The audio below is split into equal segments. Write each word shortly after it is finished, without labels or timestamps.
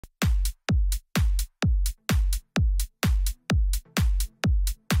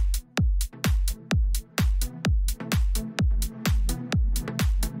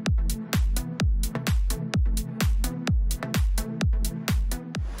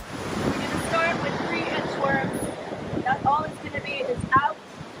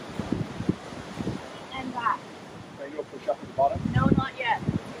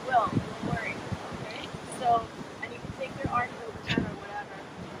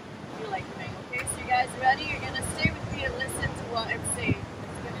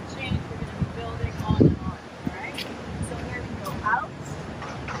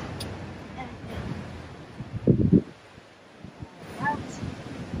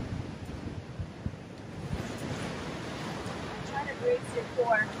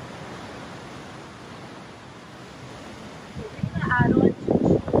4. So we're going to add on 2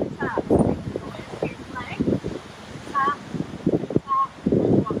 shoulder taps. So you can go into your plank, tap, tap,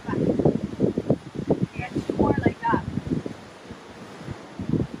 and walk back. And 2 more like that.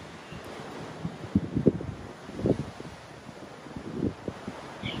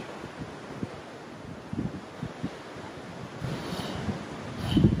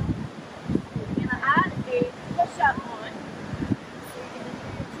 We're going to add a push-up on. So you're going to do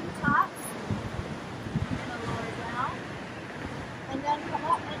your 2 taps. You're going to lower down. And then come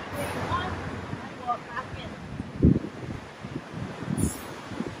up any way you want and walk back in.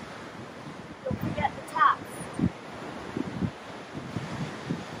 Don't forget the taps.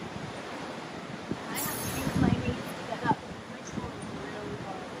 I have to use my knees to get up because my shoulders are really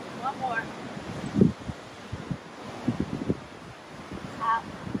hard. 1 more. Tap,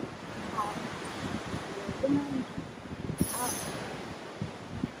 up, down, up.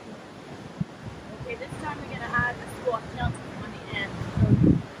 Okay, this time we're going to add a squat jump on the end.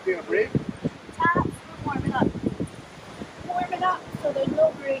 So You gonna break? taps for warming up. Warm it up so there's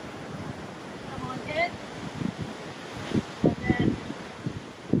no break. Come on in. And then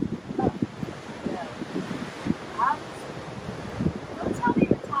up. Down. Out. Don't tell me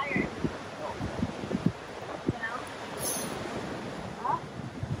you're tired. Down. Up.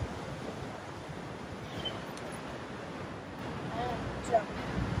 And jump.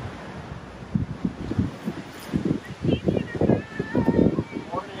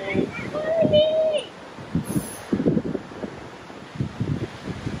 Morning. Morning.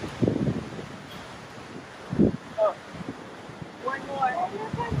 Up. 1 more.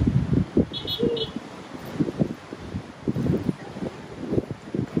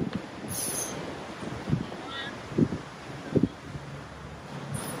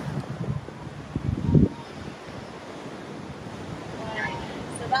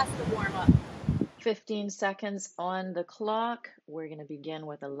 So that's the warm up. 15 seconds on the clock. We're going to begin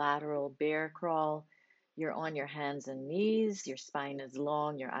with a lateral bear crawl. You're on your hands and knees. Your spine is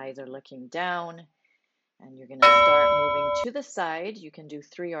long. Your eyes are looking down. And you're going to start moving to the side. You can do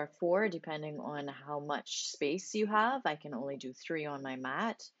 3 or 4 depending on how much space you have. I can only do 3 on my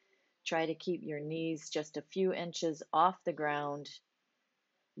mat. Try to keep your knees just a few inches off the ground.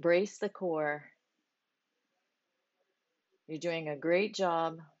 Brace the core. You're doing a great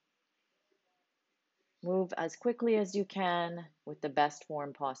job. Move as quickly as you can with the best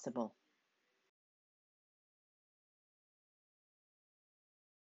form possible.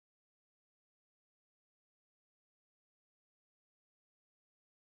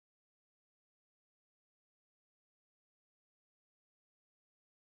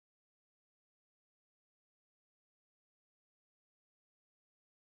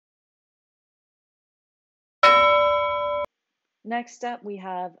 Next up, we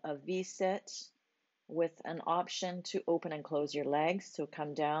have a V-sit with an option to open and close your legs. So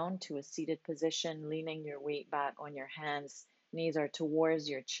come down to a seated position, leaning your weight back on your hands. Knees are towards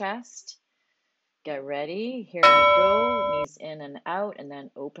your chest. Get ready. Here we go. Knees in and out, and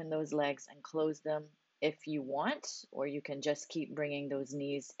then open those legs and close them if you want, or you can just keep bringing those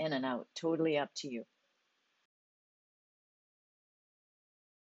knees in and out. Totally up to you.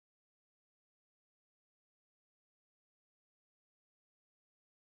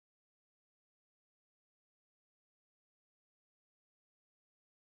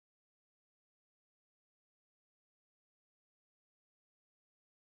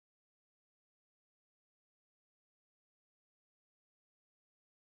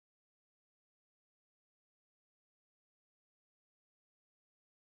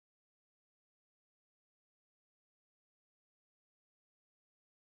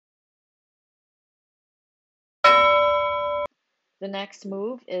 The next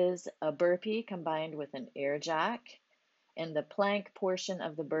move is a burpee combined with an air jack. In the plank portion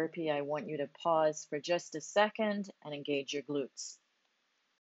of the burpee, I want you to pause for just a second and engage your glutes.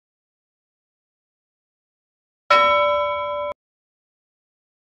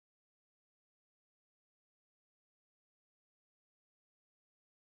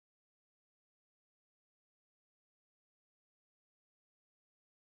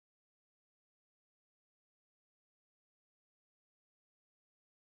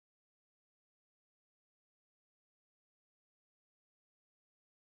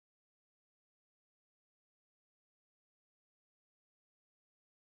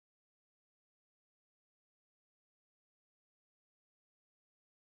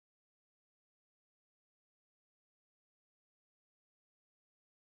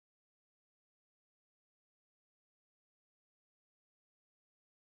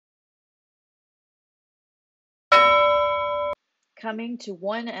 coming to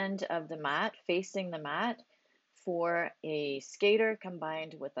one end of the mat, facing the mat for a skater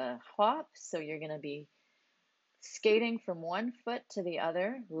combined with a hop. So you're going to be skating from one foot to the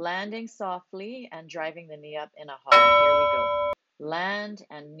other, landing softly and driving the knee up in a hop. Here we go. Land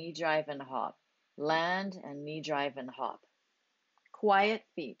and knee drive and hop. Land and knee drive and hop. Quiet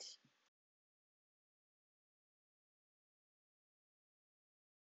feet.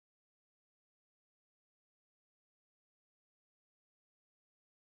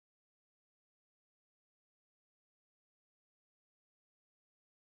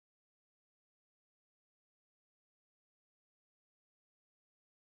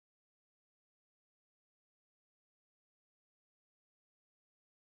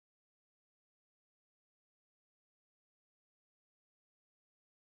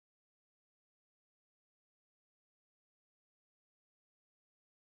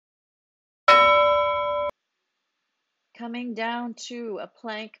 Coming down to a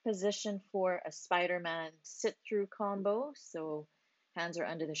plank position for a Spider-Man sit-through combo. So hands are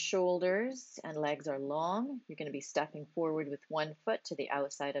under the shoulders and legs are long. You're going to be stepping forward with one foot to the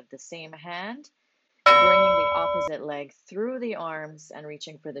outside of the same hand, bringing the opposite leg through the arms and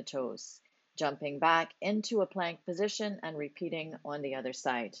reaching for the toes. Jumping back into a plank position and repeating on the other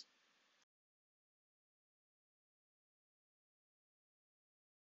side.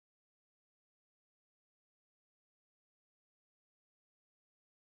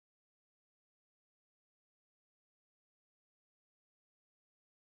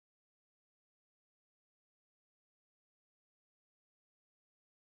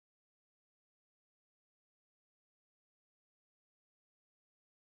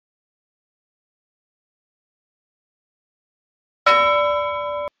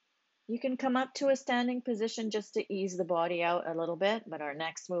 You can come up to a standing position just to ease the body out a little bit, but our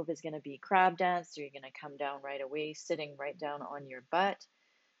next move is going to be crab dance. So you're going to come down right away, sitting right down on your butt,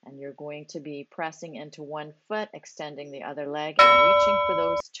 and you're going to be pressing into one foot, extending the other leg, and reaching for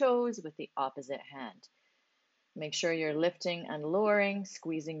those toes with the opposite hand. Make sure you're lifting and lowering,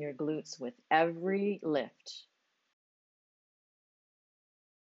 squeezing your glutes with every lift.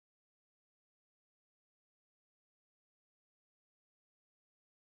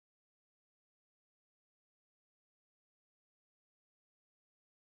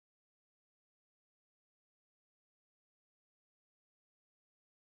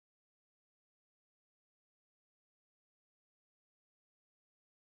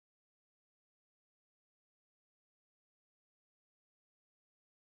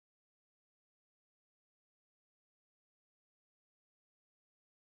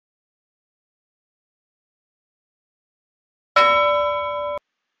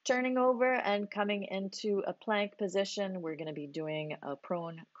 Turning over and coming into a plank position, we're going to be doing a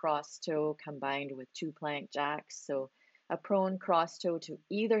prone cross toe combined with two plank jacks. So a prone cross toe to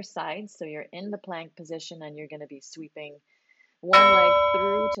either side. So you're in the plank position and you're going to be sweeping one leg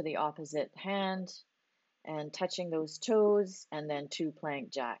through to the opposite hand and touching those toes, and then two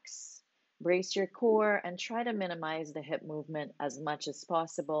plank jacks. Brace your core and try to minimize the hip movement as much as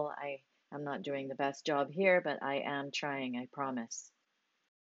possible. I am not doing the best job here, but I am trying, I promise.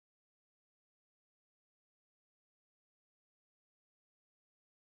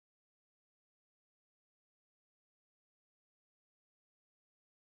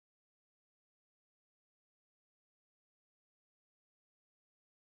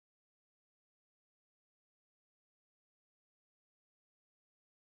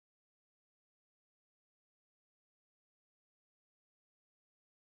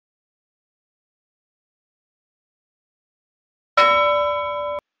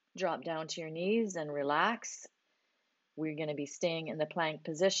 Drop down to your knees and relax. We're going to be staying in the plank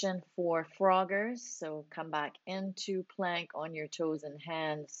position for froggers. So come back into plank on your toes and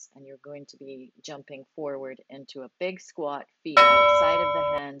hands, and you're going to be jumping forward into a big squat, feet outside of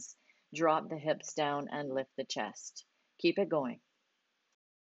the hands. Drop the hips down and lift the chest. Keep it going.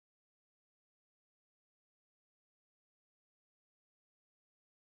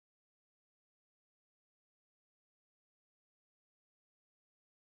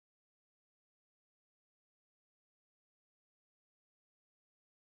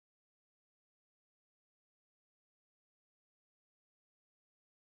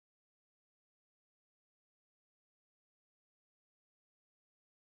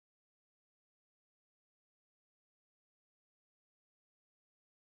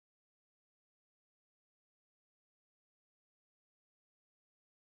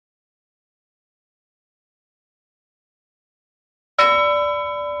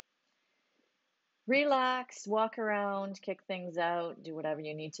 Relax, walk around, kick things out, do whatever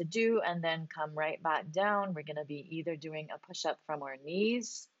you need to do, and then come right back down. We're going to be either doing a push-up from our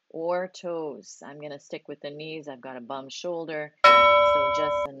knees or toes. I'm going to stick with the knees. I've got a bum shoulder. So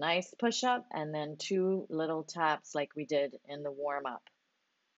just a nice push-up and then 2 little taps like we did in the warm-up.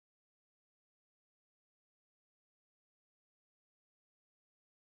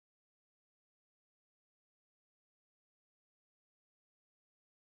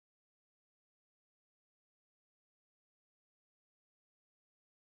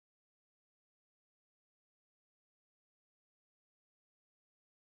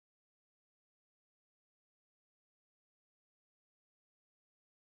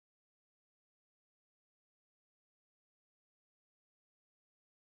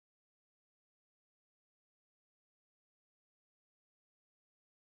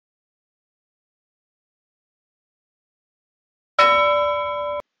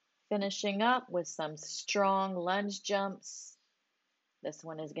 Finishing up with some strong lunge jumps. This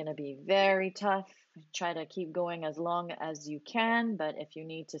one is going to be very tough. Try to keep going as long as you can, but if you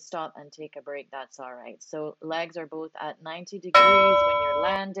need to stop and take a break, that's all right. So legs are both at 90 degrees when you're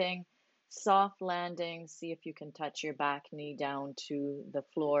landing. Soft landing. See if you can touch your back knee down to the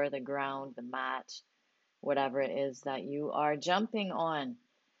floor, the ground, the mat, whatever it is that you are jumping on.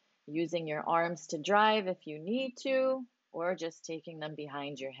 Using your arms to drive if you need to, or just taking them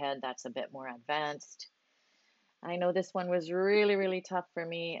behind your head. That's a bit more advanced. I know this one was really, really tough for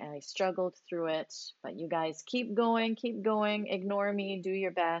me and I struggled through it, but you guys keep going, ignore me, do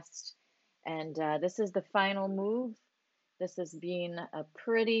your best. And this is the final move. This has been a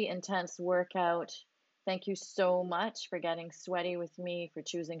pretty intense workout. Thank you so much for getting sweaty with me, for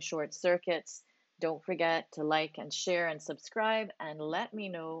choosing short circuits. Don't forget to like and share and subscribe and let me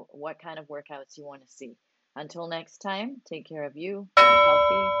know what kind of workouts you want to see. Until next time, take care of you, be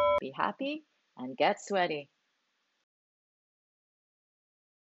healthy, be happy, and get sweaty.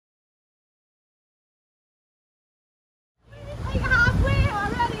 Like halfway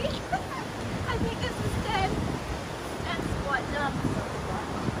already. I think this is 10. And squat up.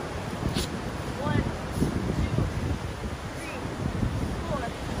 1, 2, 3, 4,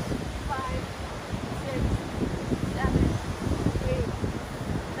 5, 6, 7, 8,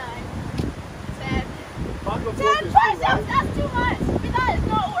 9, 10. 10 push-ups! That's too much! But that is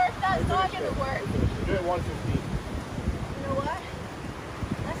not work. That is not going to work. Do it 115. You know what?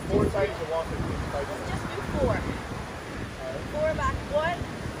 Let's 4 just times to 115. let's just do 4. 4 back. 1,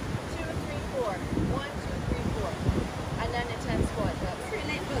 2, 3, 4. 1, 2, 3, 4. And then a 10 squat. That's really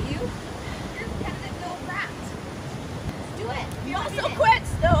late, but you? You're kind of little rat. Do it. You're not so